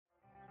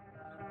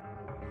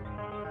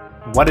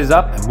What is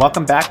up, and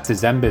welcome back to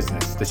Zen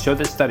Business, the show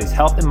that studies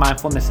health and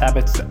mindfulness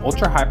habits that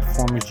ultra-high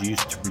performers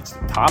use to reach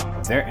the top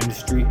of their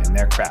industry and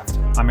their craft.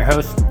 I'm your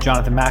host,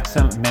 Jonathan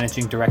Maxim,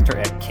 Managing Director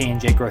at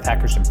K&J Growth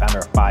Hackers and founder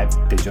of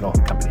 5 digital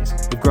companies.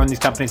 We've grown these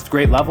companies to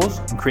great levels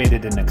and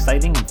created an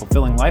exciting and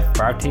fulfilling life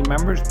for our team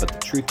members, but the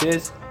truth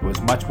is, it was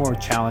much more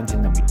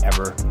challenging than we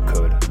ever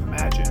could have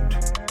imagined.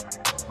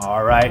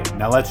 All right,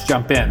 now let's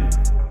jump in.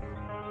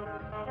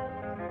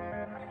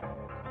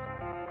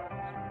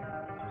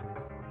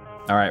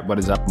 All right, what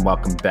is up and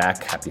welcome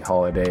back. Happy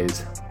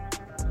holidays.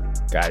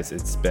 Guys,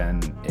 it's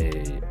been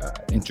a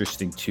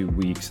interesting 2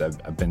 weeks.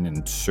 I've been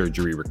in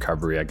surgery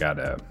recovery. I got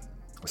a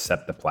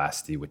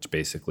septoplasty, which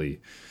basically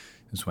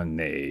is when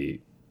they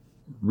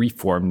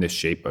reform the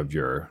shape of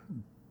your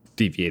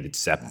deviated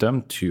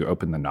septum to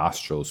open the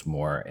nostrils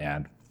more.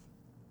 And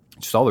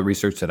just all the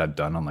research that I've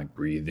done on like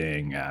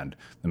breathing and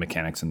the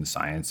mechanics and the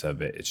science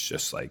of it, it's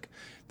just like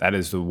that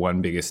is the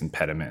one biggest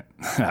impediment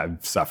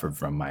I've suffered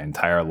from my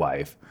entire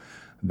life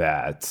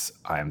that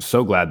I am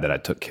so glad that I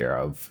took care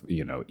of,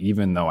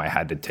 even though I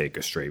had to take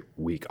a straight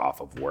week off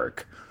of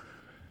work.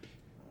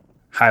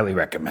 Highly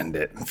recommend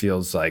it. It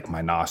feels like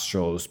my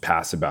nostrils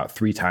pass about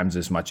 3 times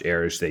as much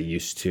air as they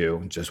used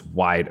to, just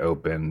wide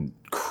open,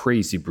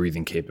 crazy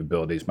breathing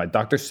capabilities. My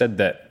doctor said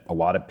that a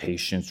lot of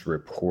patients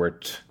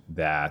report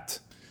that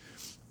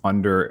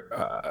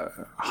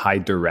under high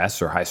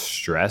duress or high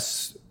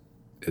stress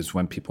is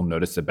when people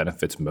notice the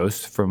benefits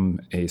most from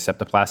a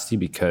septoplasty,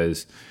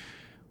 because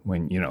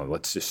when,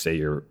 let's just say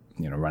you're,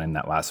 running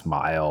that last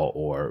mile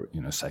or,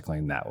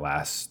 cycling that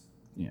last,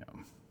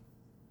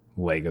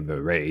 leg of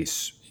the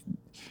race,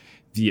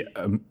 the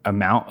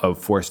amount of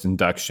forced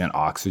induction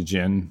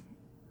oxygen,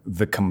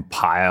 the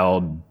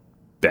compiled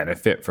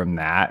benefit from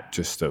that,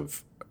 just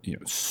of,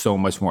 so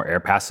much more air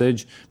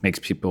passage makes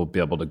people be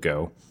able to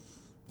go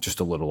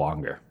just a little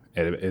longer.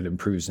 It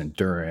improves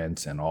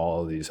endurance and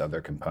all of these other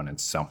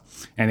components. So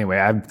anyway,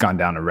 I've gone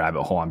down a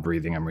rabbit hole on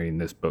breathing. I'm reading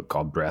this book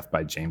called Breath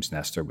by James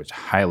Nestor, which I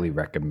highly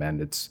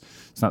recommend. It's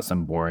not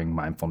some boring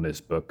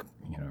mindfulness book,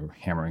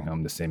 hammering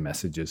home the same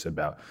messages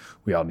about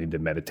we all need to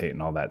meditate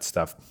and all that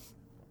stuff.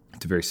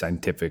 It's a very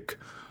scientific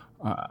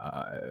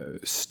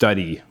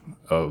study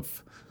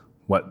of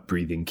what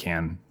breathing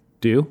can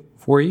do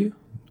for you,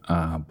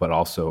 but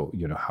also,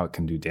 how it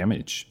can do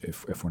damage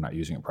if we're not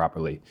using it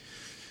properly.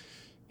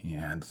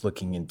 And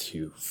looking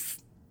into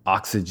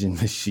oxygen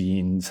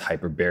machines,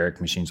 hyperbaric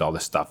machines, all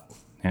this stuff.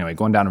 Anyway,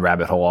 going down a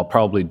rabbit hole. I'll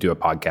probably do a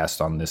podcast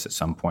on this at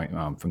some point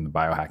from the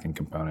biohacking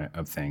component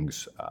of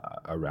things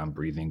around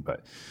breathing.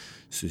 But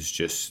this is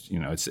just,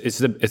 it's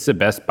the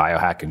best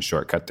biohacking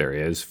shortcut there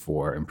is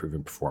for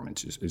improving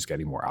performance is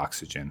getting more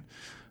oxygen.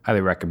 Highly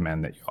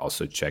recommend that you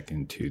also check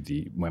into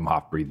the Wim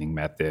Hof breathing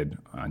method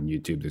on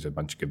YouTube. There's a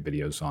bunch of good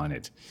videos on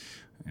it.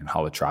 And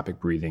holotropic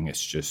breathing,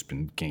 it's just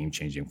been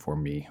game-changing for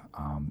me.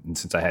 And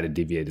since I had a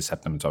deviated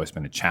septum, it's always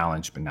been a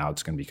challenge, but now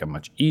it's going to become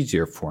much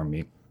easier for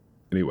me.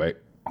 Anyway,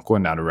 I'm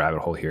going down a rabbit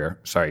hole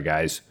here. Sorry,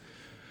 guys.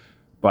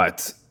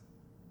 But,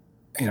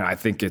 I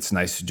think it's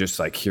nice to just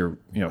like hear,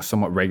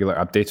 somewhat regular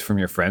updates from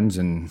your friends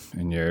and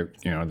your,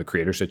 the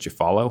creators that you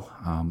follow.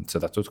 So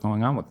that's what's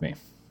going on with me.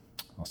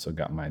 Also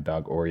got my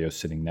dog Oreo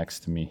sitting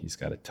next to me. He's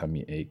got a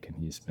tummy ache and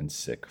he's been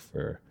sick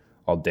for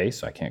all day,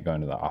 so I can't go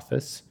into the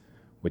office,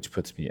 which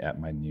puts me at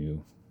my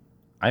new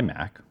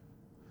iMac,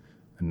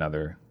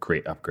 another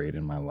great upgrade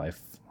in my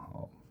life.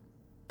 I'll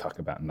talk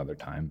about another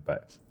time.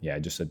 But yeah, I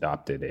just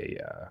adopted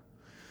an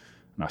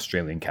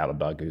Australian cattle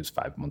dog who's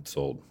 5 months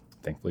old.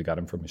 Thankfully got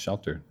him from a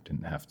shelter.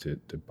 Didn't have to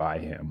buy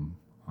him,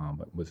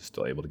 but was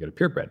still able to get a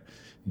purebred.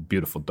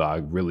 Beautiful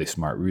dog, really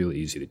smart, really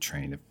easy to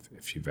train.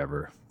 If you've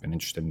ever been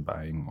interested in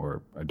buying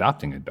or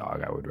adopting a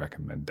dog, I would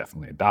recommend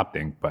definitely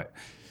adopting. But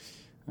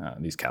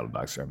these cattle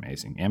dogs are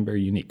amazing and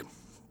very unique.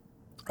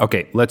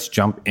 Okay, let's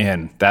jump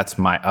in. That's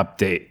my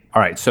update.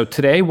 All right, so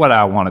today what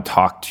I want to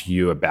talk to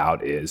you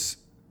about is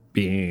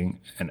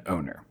being an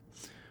owner.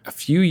 A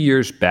few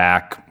years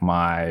back,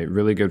 my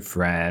really good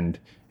friend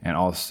and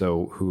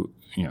also who,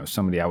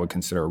 somebody I would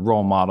consider a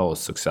role model, a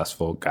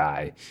successful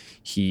guy,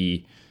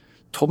 he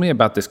told me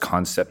about this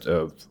concept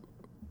of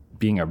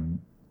being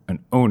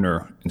an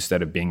owner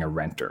instead of being a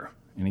renter.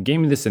 And he gave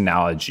me this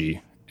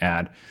analogy,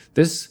 and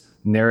this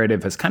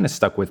narrative has kind of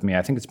stuck with me.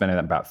 I think it's been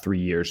about 3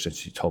 years since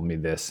he told me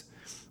this.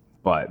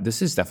 But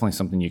this is definitely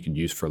something you could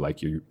use for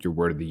like your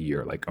word of the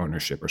year, like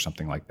ownership or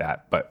something like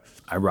that. But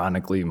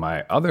ironically,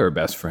 my other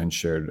best friend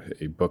shared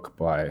a book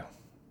by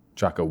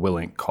Jocko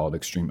Willink called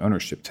Extreme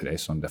Ownership today.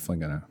 So I'm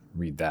definitely going to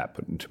read that,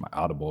 put it into my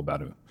Audible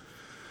about a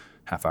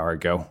half hour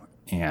ago.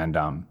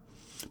 And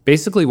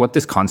basically what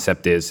this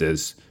concept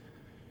is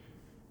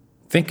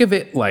think of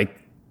it like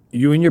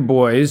you and your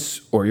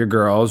boys or your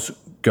girls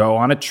go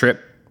on a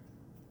trip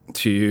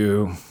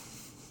to,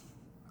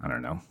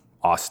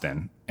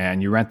 Austin,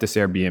 and you rent this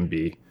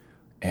Airbnb,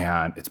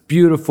 and it's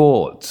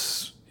beautiful.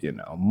 It's,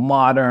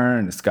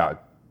 modern. It's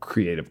got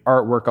creative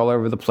artwork all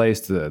over the place.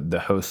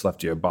 The host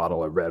left you a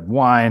bottle of red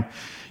wine,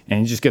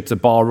 and you just get the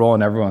ball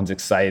rolling. Everyone's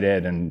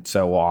excited and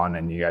so on,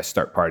 and you guys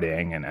start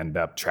partying and end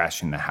up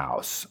trashing the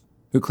house.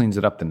 Who cleans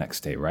it up the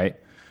next day, right?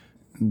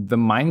 The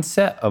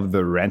mindset of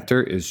the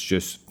renter is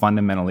just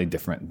fundamentally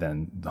different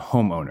than the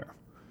homeowner.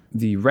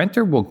 The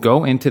renter will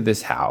go into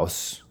this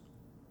house,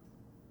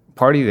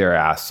 party their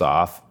ass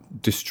off,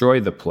 destroy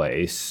the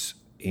place,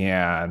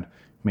 and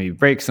maybe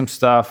break some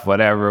stuff,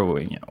 whatever.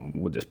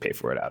 We'll just pay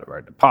for it out of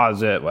our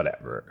deposit,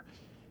 whatever.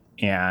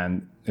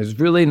 And there's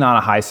really not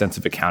a high sense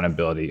of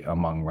accountability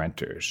among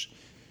renters.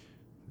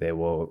 They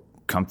will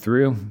come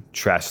through,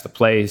 trash the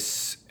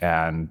place,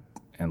 and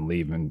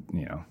leave and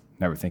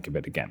never think of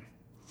it again.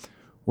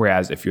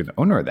 Whereas if you're the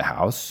owner of the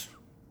house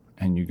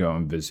and you go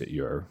and visit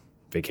your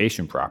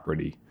vacation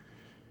property,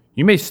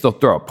 you may still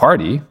throw a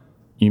party.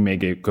 You may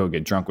go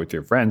get drunk with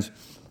your friends,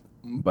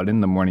 but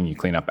in the morning you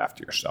clean up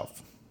after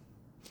yourself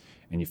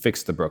and you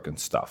fix the broken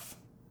stuff.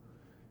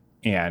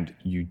 And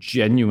you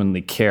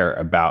genuinely care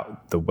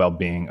about the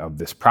well-being of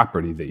this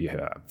property that you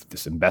have,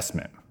 this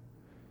investment.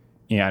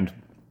 And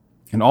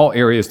in all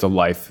areas of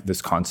life,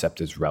 this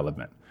concept is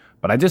relevant.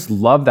 But I just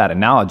love that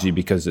analogy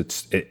because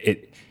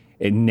it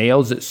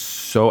nails it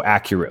so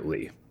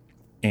accurately.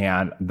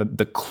 And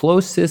the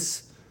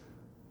closest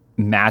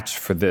match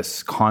for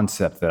this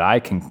concept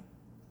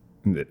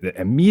that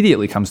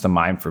immediately comes to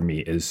mind for me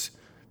is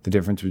the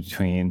difference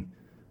between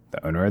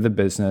the owner of the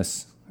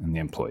business and the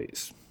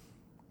employees.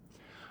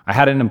 I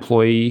had an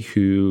employee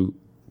who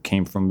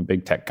came from a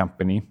big tech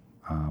company,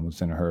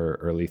 was in her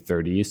early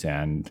 30s,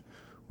 and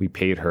we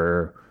paid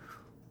her,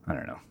 I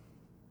don't know,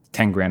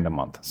 10 grand a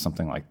month,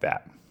 something like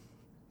that.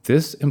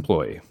 This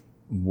employee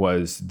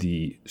was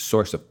the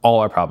source of all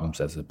our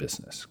problems as a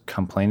business,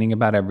 complaining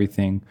about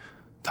everything,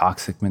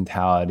 toxic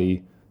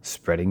mentality,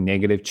 spreading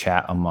negative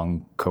chat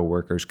among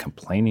coworkers,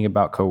 complaining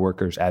about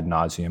coworkers ad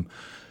nauseum,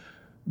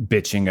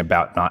 bitching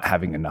about not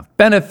having enough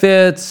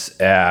benefits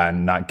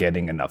and not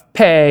getting enough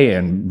pay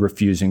and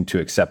refusing to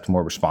accept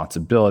more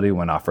responsibility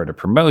when offered a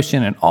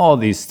promotion and all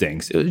these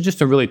things. It was just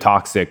a really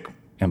toxic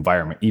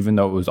environment, even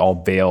though it was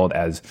all veiled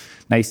as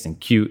nice and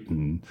cute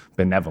and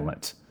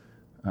benevolent,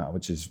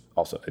 which is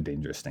also a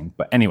dangerous thing.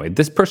 But anyway,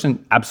 this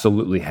person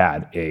absolutely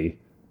had a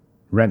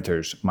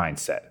renter's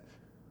mindset,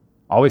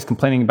 always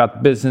complaining about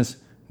the business,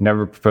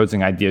 never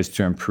proposing ideas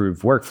to improve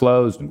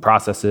workflows and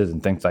processes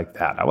and things like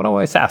that. I would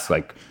always ask,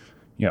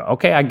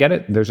 okay, I get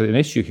it. There's an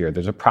issue here.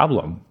 There's a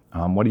problem.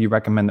 What do you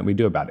recommend that we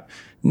do about it?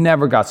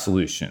 Never got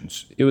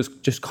solutions. It was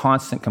just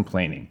constant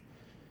complaining.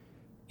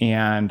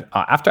 And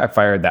after I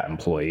fired that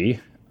employee,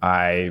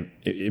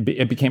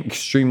 it became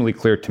extremely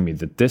clear to me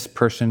that this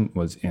person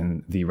was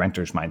in the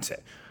renter's mindset.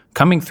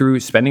 Coming through,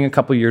 spending a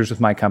couple years with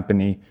my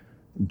company,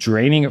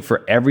 draining it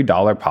for every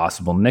dollar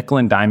possible, nickel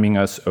and diming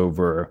us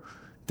over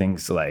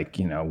things like,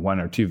 1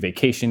 or 2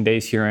 vacation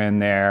days here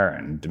and there,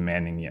 and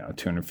demanding,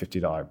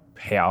 $250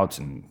 payouts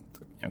and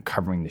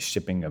covering the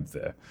shipping of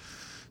the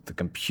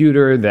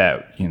computer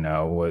that,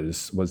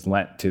 was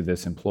lent to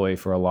this employee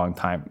for a long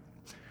time.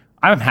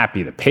 I'm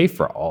happy to pay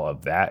for all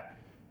of that.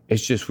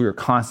 It's just we were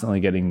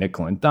constantly getting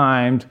nickel and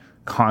dimed,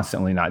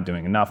 constantly not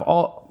doing enough.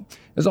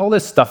 There's all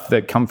this stuff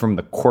that come from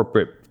the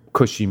corporate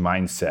cushy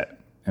mindset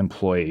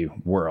employee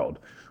world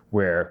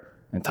where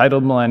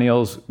entitled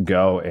millennials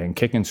go and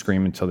kick and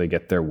scream until they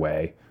get their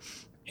way.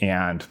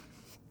 And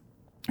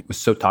it was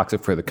so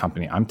toxic for the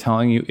company. I'm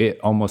telling you, it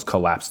almost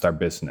collapsed our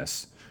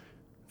business.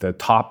 The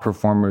top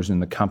performers in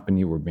the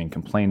company were being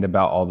complained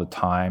about all the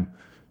time.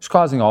 It's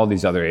causing all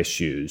these other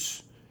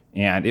issues.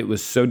 And it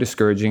was so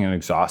discouraging and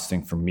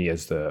exhausting for me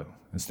as the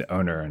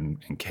owner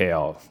and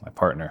Kale, my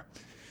partner.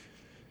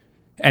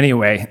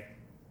 Anyway,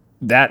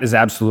 that is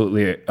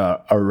absolutely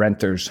a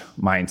renter's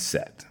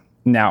mindset.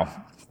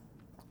 Now,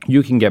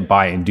 you can get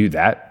by and do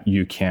that.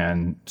 You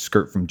can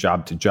skirt from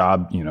job to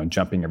job,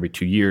 jumping every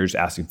 2 years,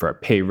 asking for a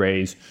pay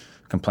raise,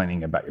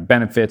 complaining about your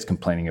benefits,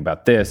 complaining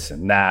about this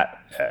and that,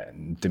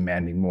 and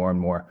demanding more and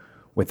more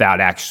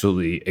without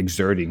actually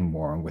exerting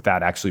more and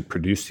without actually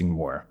producing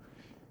more.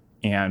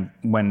 And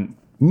when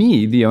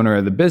me, the owner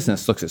of the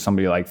business, looks at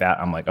somebody like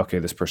that, I'm like, okay,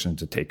 this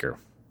person's a taker.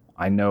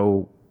 I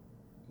know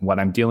what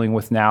I'm dealing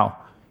with now,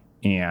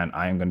 and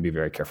I am going to be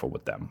very careful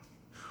with them.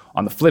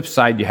 On the flip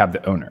side, you have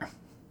the owner,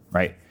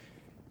 right?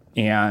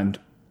 And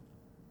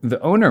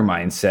the owner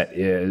mindset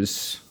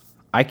is,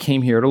 I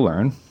came here to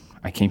learn.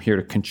 I came here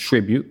to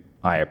contribute.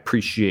 I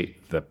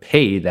appreciate the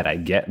pay that I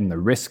get and the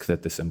risk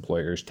that this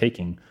employer is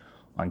taking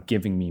on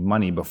giving me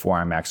money before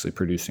I'm actually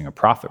producing a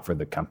profit for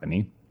the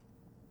company.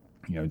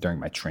 During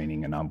my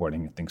training and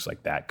onboarding and things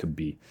like that, could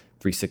be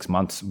 3-6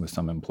 months with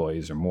some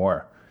employees or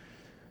more.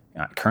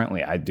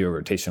 Currently, I do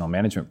a rotational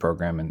management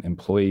program, and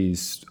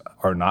employees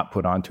are not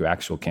put onto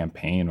actual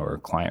campaign or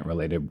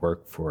client-related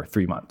work for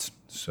 3 months.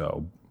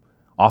 So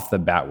off the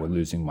bat, we're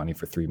losing money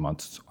for 3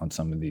 months on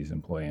some of these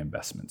employee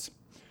investments.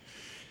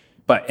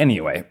 But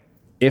anyway,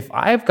 if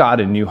I've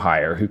got a new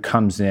hire who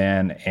comes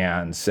in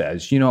and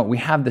says, we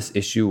have this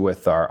issue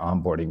with our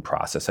onboarding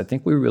process. I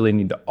think we really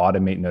need to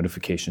automate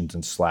notifications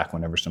in Slack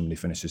whenever somebody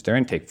finishes their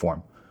intake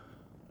form.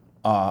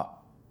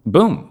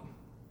 Boom.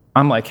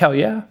 I'm like, hell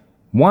yeah.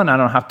 One, I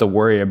don't have to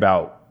worry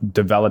about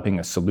developing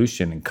a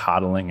solution and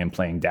coddling and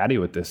playing daddy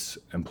with this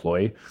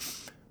employee.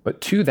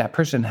 But two, that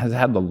person has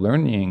had the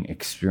learning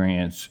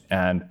experience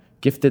and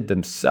gifted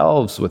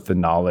themselves with the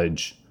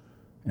knowledge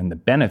and the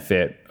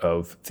benefit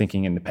of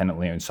thinking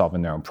independently and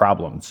solving their own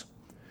problems.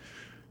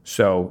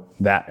 So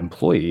that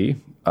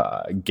employee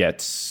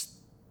gets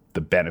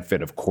the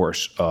benefit, of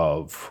course,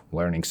 of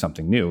learning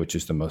something new, which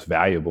is the most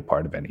valuable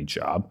part of any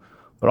job,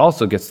 but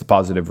also gets the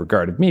positive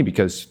regard of me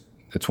because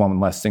it's one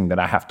less thing that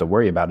I have to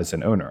worry about as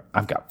an owner.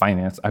 I've got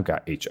finance, I've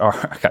got HR,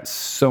 I've got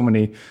so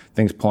many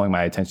things pulling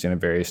my attention in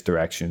various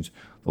directions.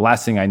 The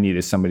last thing I need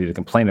is somebody to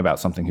complain about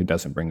something who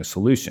doesn't bring a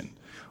solution.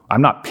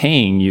 I'm not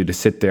paying you to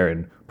sit there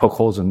and poke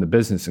holes in the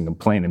business and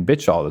complain and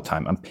bitch all the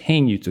time. I'm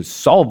paying you to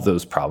solve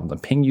those problems. I'm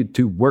paying you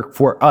to work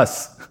for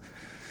us.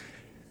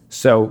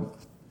 So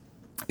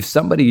if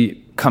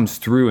somebody comes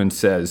through and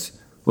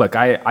says, look,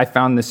 I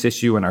found this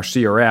issue in our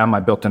CRM.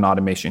 I built an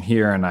automation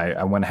here, and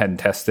I went ahead and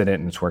tested it,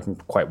 and it's working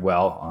quite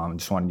well.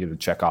 Just wanted you to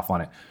check off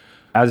on it.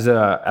 As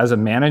a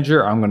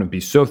manager, I'm going to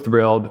be so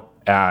thrilled.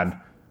 And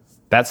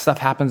that stuff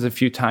happens a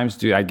few times,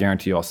 dude. I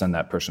guarantee you I'll send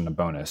that person a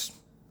bonus.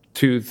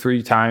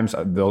 2-3 times,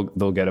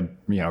 they'll get a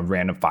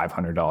random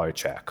 $500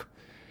 check.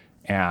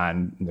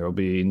 And there will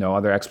be no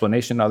other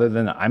explanation other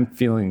than I'm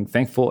feeling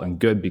thankful and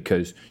good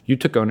because you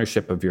took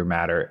ownership of your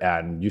matter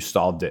and you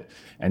solved it.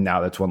 And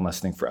now that's one less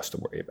thing for us to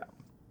worry about.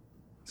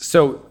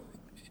 So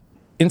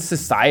in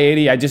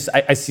society, I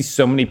see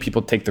so many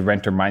people take the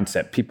renter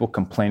mindset, people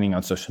complaining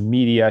on social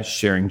media,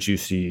 sharing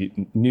juicy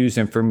news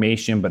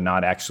information, but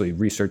not actually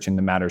researching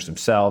the matters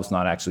themselves,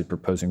 not actually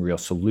proposing real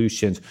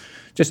solutions,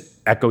 just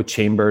echo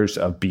chambers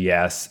of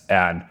BS.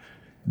 And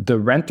the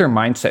renter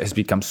mindset has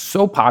become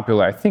so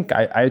popular. I think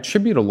I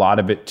attribute a lot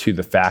of it to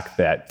the fact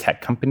that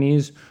tech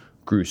companies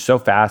grew so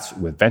fast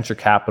with venture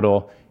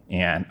capital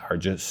and are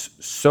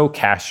just so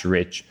cash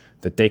rich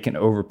that they can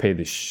overpay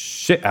the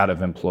shit out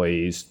of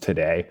employees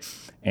today.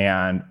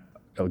 And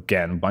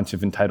again, a bunch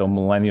of entitled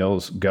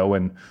millennials go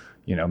and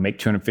make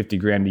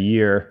 $250,000 a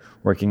year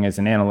working as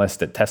an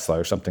analyst at Tesla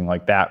or something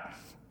like that.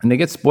 And they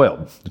get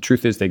spoiled. The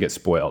truth is they get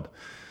spoiled.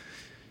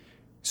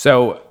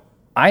 So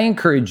I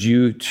encourage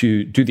you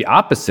to do the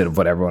opposite of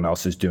what everyone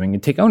else is doing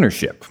and take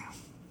ownership.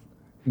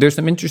 There's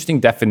some interesting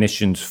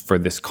definitions for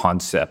this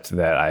concept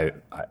that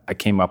I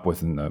came up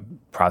with in the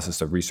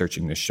process of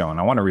researching this show, and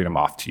I want to read them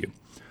off to you.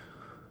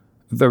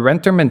 The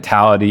renter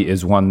mentality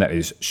is one that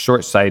is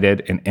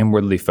short-sighted and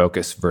inwardly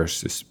focused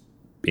versus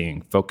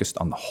being focused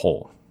on the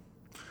whole.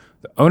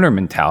 The owner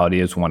mentality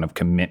is one of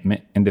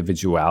commitment,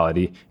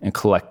 individuality, and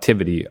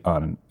collectivity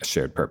on a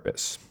shared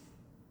purpose,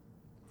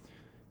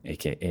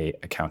 aka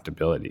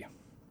accountability,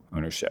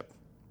 ownership.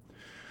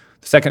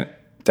 The second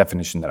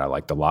definition that I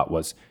liked a lot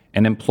was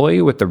an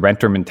employee with the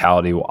renter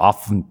mentality will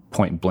often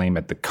point blame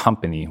at the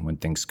company when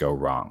things go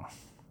wrong.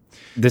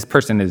 This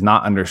person is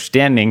not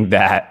understanding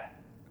that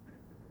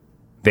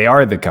they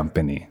are the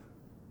company.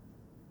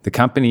 The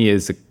company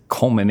is a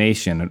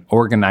culmination, an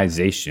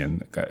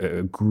organization,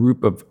 a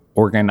group of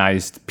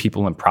organized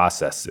people and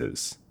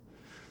processes.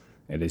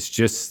 It is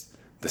just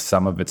the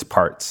sum of its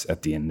parts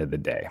at the end of the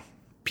day,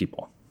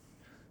 people.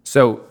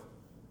 So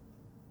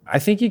I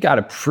think you got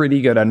a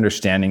pretty good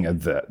understanding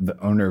of the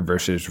owner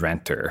versus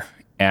renter.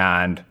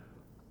 And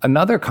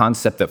another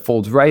concept that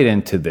folds right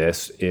into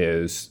this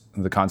is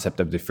the concept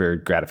of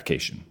deferred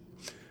gratification.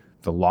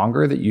 The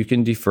longer that you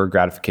can defer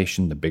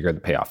gratification, the bigger the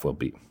payoff will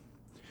be.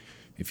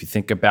 If you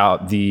think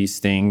about these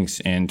things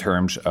in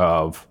terms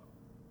of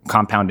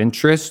compound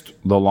interest,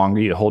 the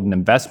longer you hold an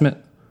investment,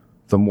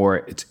 the more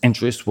its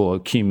interest will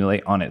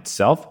accumulate on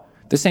itself.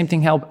 The same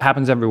thing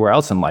happens everywhere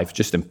else in life.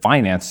 Just in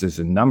finance, there's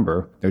a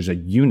number, there's a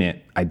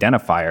unit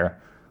identifier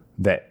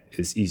that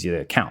is easy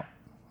to count,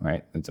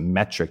 right? It's a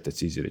metric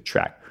that's easy to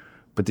track.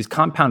 But this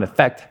compound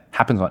effect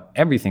happens on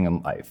everything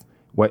in life.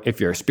 If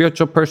you're a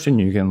spiritual person,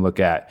 you can look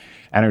at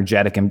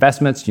energetic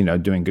investments,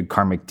 doing good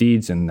karmic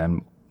deeds and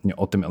then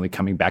ultimately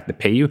coming back to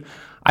pay you.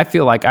 I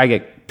feel like I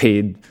get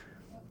paid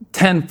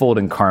tenfold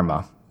in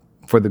karma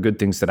for the good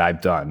things that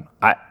I've done.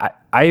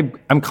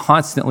 I'm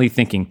constantly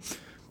thinking,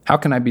 how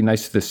can I be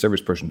nice to this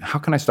service person? How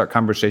can I start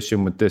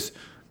conversation with this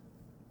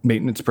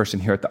maintenance person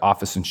here at the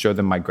office and show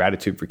them my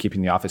gratitude for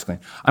keeping the office clean?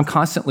 I'm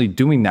constantly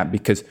doing that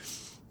because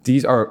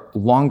these are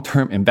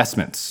long-term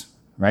investments,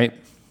 right?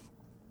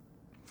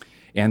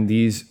 And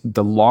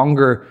the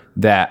longer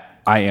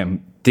that I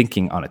am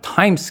thinking on a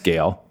time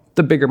scale,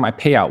 the bigger my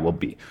payout will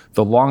be.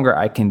 The longer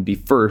I can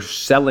defer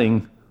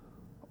selling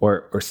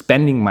or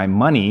spending my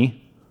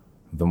money,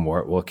 the more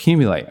it will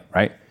accumulate,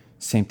 right?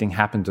 Same thing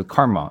happens with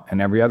karma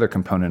and every other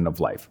component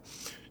of life.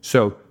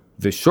 So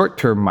the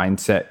short-term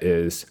mindset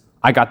is,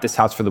 I got this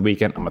house for the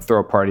weekend, I'm gonna throw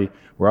a party,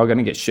 we're all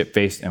gonna get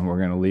shit-faced and we're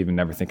gonna leave and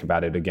never think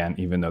about it again,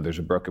 even though there's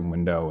a broken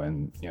window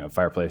and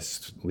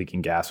fireplace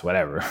leaking gas,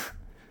 whatever.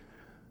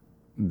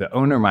 The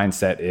owner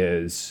mindset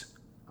is,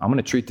 I'm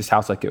going to treat this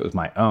house like it was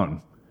my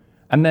own.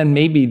 And then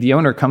maybe the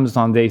owner comes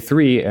on day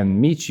 3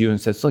 and meets you and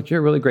says, look,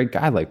 you're a really great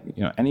guy. Like,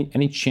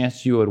 any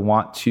chance you would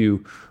want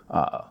to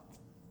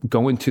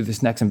go into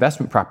this next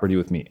investment property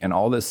with me? And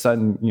all of a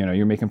sudden,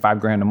 you're making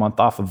 $5,000 a month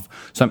off of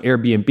some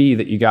Airbnb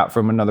that you got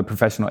from another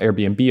professional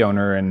Airbnb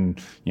owner.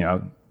 And,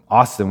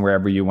 Austin,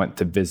 wherever you went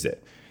to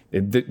visit.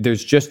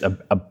 There's just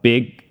a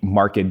big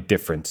market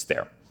difference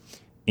there.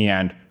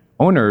 And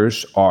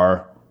owners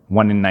are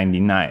 1 in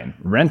 99.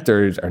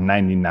 Renters are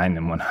 99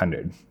 in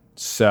 100.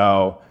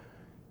 So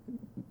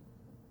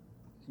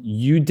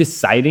you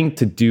deciding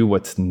to do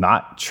what's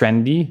not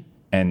trendy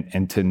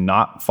and to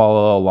not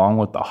follow along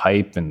with the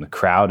hype and the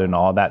crowd and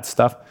all that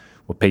stuff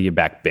will pay you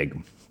back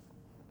big.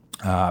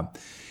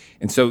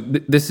 And so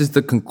this is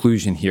the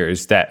conclusion here,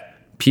 is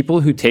that people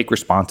who take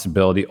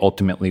responsibility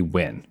ultimately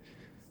win.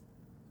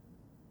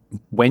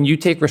 When you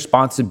take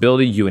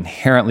responsibility, you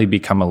inherently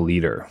become a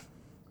leader.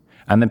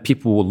 And then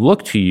people will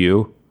look to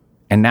you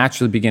and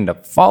naturally begin to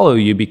follow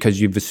you because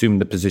you've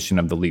assumed the position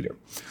of the leader.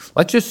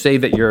 Let's just say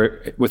that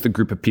you're with a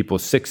group of people,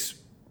 6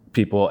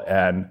 people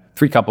and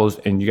 3 couples,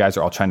 and you guys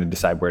are all trying to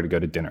decide where to go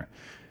to dinner.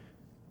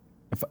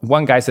 If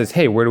one guy says,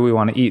 hey, where do we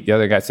want to eat? The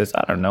other guy says,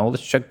 I don't know,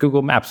 let's check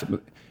Google Maps.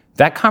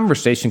 That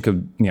conversation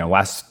could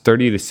last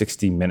 30 to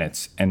 60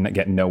 minutes and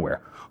get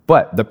nowhere.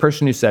 But the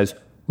person who says,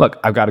 look,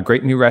 I've got a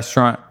great new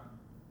restaurant.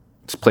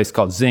 It's a place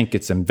called Zinc.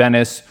 It's in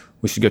Venice.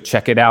 We should go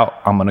check it out.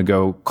 I'm going to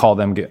go call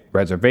them, get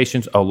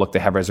reservations. Oh, look, they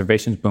have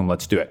reservations. Boom,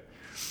 let's do it.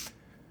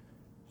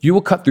 You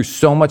will cut through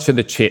so much of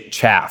the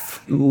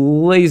chaff,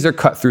 laser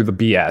cut through the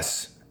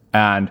BS.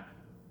 And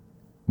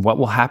what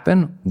will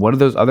happen? What do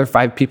those other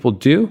 5 people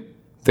do?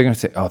 They're going to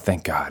say, oh,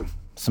 thank God.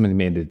 Somebody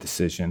made a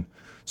decision.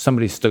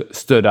 Somebody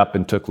stood up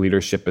and took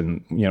leadership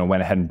and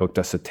went ahead and booked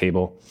us a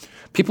table.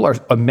 People are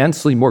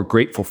immensely more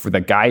grateful for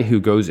the guy who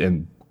goes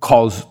and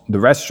calls the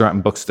restaurant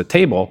and books the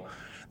table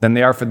than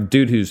they are for the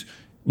dude who's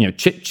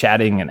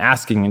chit-chatting and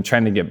asking and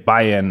trying to get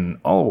buy-in.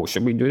 Oh,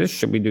 should we do this?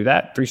 Should we do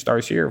that? 3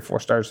 stars here, 4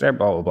 stars there,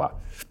 blah, blah, blah.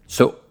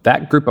 So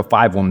that group of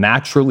 5 will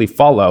naturally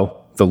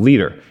follow the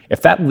leader.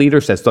 If that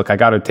leader says, look, I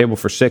got a table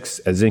for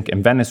 6 at Zinc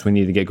in Venice, we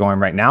need to get going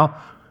right now.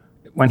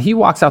 When he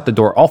walks out the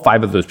door, all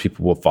 5 of those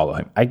people will follow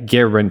him. I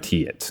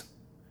guarantee it.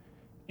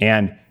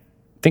 And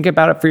think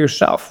about it for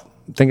yourself.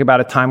 Think about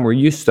a time where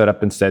you stood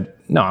up and said,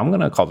 no, I'm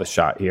going to call the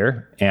shot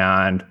here,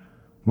 and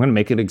I'm going to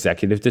make an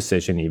executive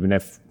decision, even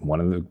if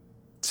one of the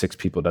 6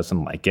 people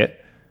doesn't like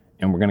it,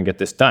 and we're going to get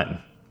this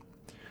done.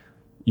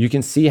 You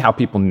can see how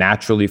people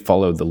naturally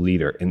follow the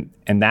leader,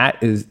 and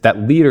that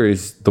leader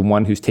is the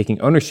one who's taking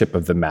ownership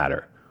of the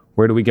matter.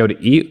 Where do we go to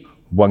eat?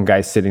 One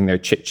guy's sitting there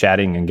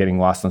chit-chatting and getting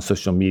lost on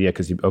social media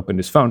because he opened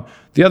his phone.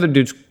 The other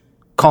dude's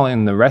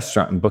calling the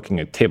restaurant and booking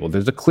a table.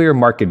 There's a clear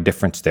market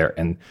difference there,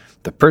 and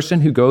the person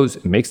who goes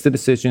and makes the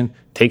decision,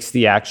 takes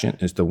the action,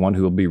 is the one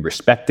who will be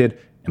respected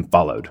and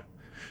followed.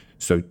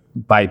 So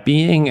by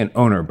being an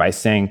owner, by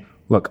saying,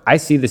 look, I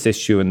see this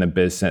issue in the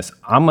business,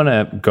 I'm going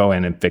to go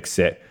in and fix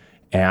it,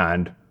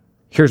 and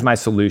here's my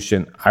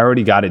solution. I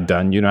already got it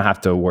done. You don't have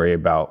to worry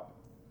about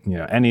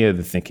any of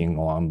the thinking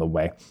along the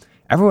way.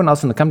 Everyone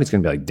else in the company is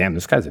going to be like, damn,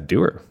 this guy's a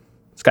doer.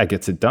 This guy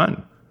gets it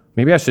done.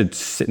 Maybe I should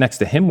sit next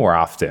to him more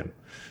often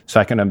so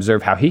I can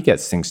observe how he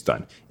gets things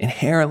done.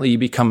 Inherently, you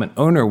become an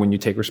owner when you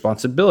take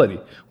responsibility.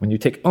 When you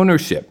take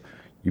ownership,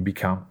 you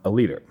become a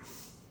leader.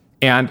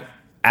 And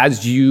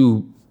as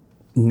you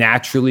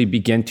naturally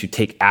begin to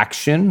take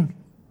action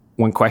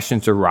when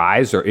questions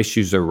arise or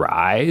issues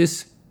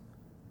arise,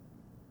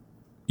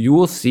 you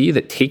will see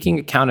that taking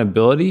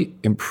accountability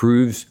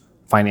improves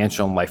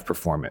financial and life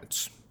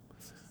performance.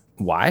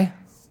 Why?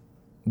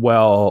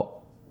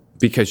 Well,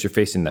 because you're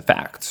facing the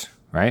facts,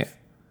 right?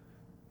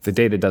 The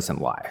data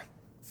doesn't lie.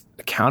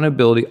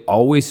 Accountability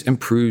always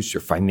improves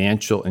your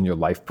financial and your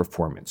life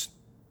performance.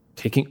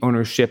 Taking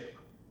ownership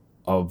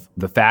of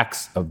the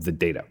facts of the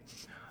data.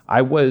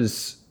 I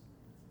was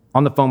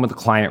on the phone with a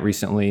client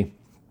recently,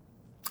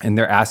 and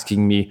they're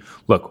asking me,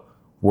 look,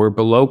 we're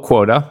below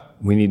quota.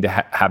 We need to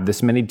have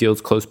this many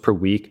deals closed per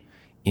week,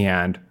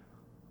 and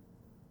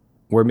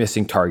we're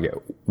missing target.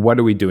 What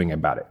are we doing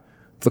about it?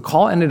 The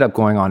call ended up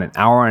going on an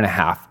hour and a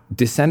half,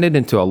 descended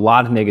into a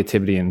lot of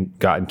negativity, and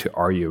got into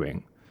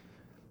arguing.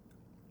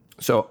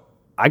 So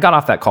I got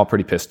off that call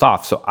pretty pissed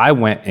off. So I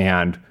went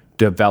and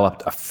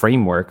developed a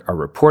framework, a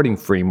reporting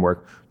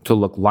framework, to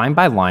look line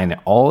by line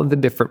at all of the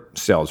different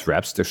sales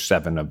reps. There's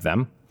 7 of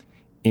them.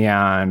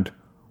 And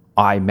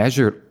I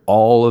measured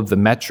all of the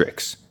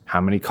metrics. How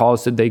many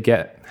calls did they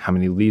get? How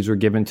many leads were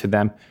given to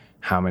them?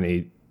 How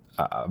many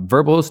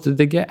verbals did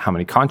they get? How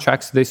many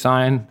contracts did they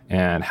sign?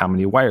 And how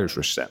many wires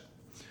were sent?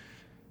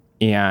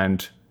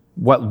 And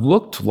what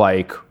looked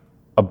like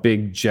a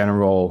big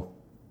general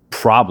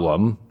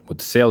problem with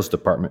the sales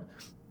department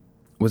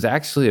was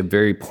actually a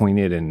very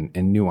pointed and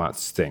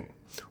nuanced thing.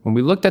 When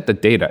we looked at the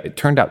data, it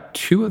turned out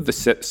 2 of the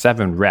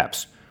 7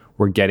 reps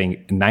were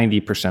getting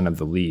 90% of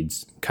the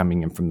leads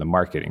coming in from the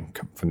marketing,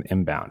 from the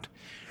inbound.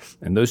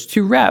 And those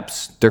 2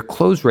 reps, their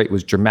close rate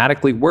was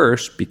dramatically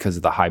worse because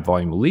of the high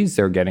volume of leads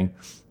they were getting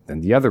than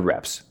the other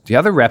reps. The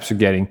other reps are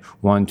getting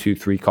 1, 2,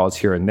 3 calls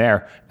here and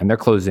there, and they're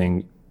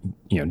closing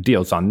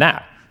deals on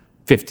that.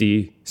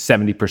 50,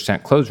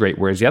 70% close rate,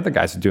 whereas the other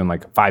guys are doing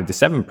like 5 to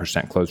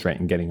 7% close rate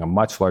and getting a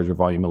much larger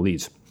volume of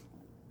leads.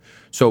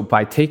 So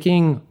by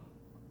taking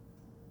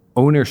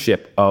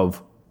ownership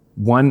of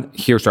 1,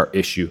 here's our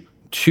issue,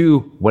 Two,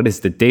 what is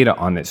the data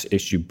on this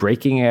issue?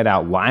 Breaking it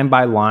out line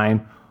by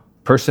line,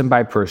 person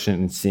by person,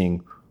 and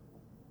seeing,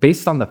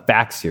 based on the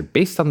facts here,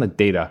 based on the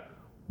data,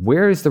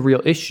 where is the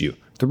real issue?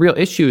 The real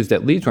issue is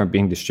that leads weren't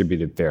being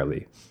distributed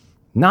fairly,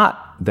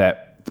 not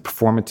that the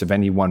performance of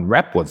any one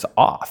rep was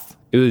off.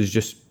 It was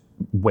just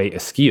way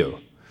askew.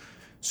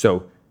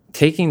 So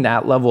taking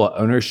that level of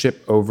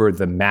ownership over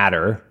the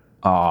matter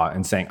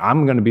and saying,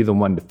 I'm going to be the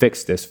one to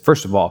fix this.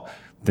 First of all,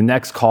 the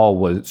next call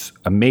was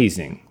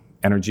amazing.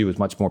 Energy was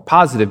much more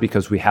positive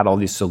because we had all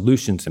these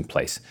solutions in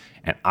place.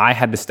 And I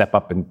had to step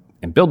up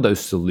and build those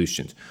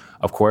solutions.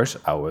 Of course,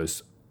 I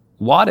was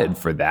lauded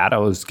for that. I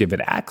was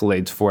given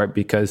accolades for it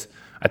because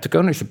I took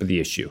ownership of the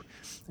issue.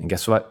 And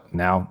guess what?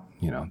 Now,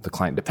 the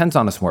client depends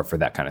on us more for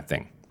that kind of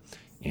thing.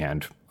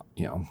 And,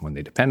 when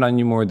they depend on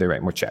you more, they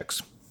write more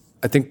checks.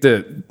 I think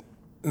the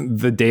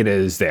data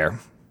is there.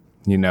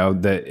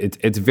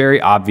 It's very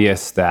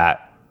obvious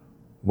that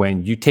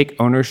when you take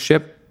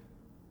ownership,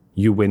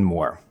 you win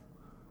more.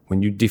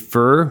 When you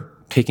defer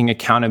taking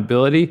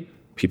accountability,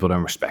 people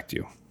don't respect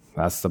you.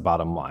 That's the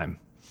bottom line.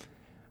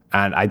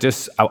 And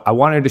I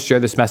wanted to share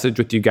this message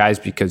with you guys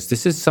because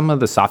this is some of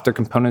the softer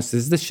components.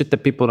 This is the shit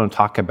that people don't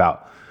talk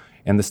about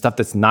and the stuff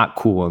that's not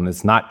cool and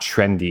it's not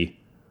trendy.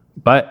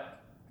 But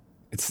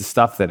it's the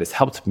stuff that has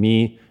helped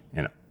me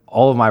and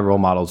all of my role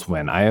models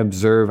win. I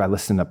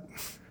listen to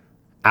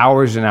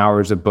hours and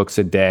hours of books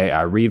a day.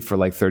 I read for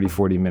like 30,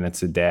 40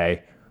 minutes a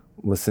day,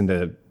 listen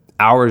to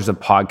hours of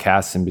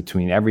podcasts in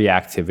between every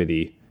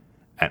activity.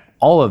 And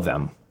all of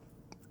them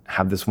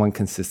have this one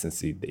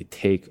consistency. They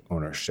take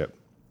ownership.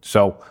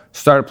 So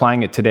start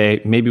applying it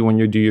today. Maybe when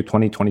you do your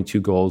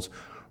 2022 goals,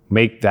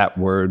 make that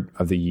word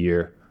of the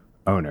year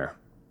owner.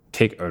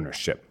 Take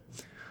ownership.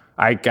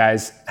 All right,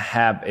 guys,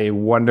 have a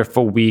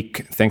wonderful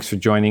week. Thanks for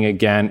joining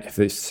again. If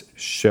this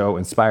show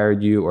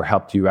inspired you or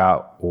helped you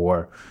out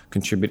or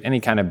contribute any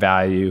kind of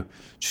value,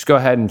 just go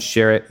ahead and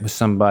share it with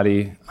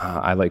somebody.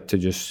 I like to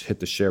just hit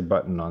the share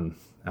button on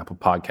Apple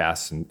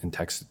Podcasts and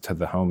text it to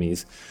the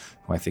homies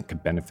who I think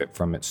could benefit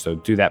from it. So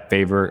do that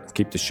favor.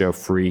 Keep the show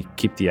free.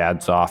 Keep the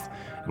ads off.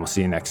 And we'll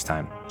see you next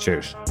time.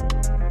 Cheers.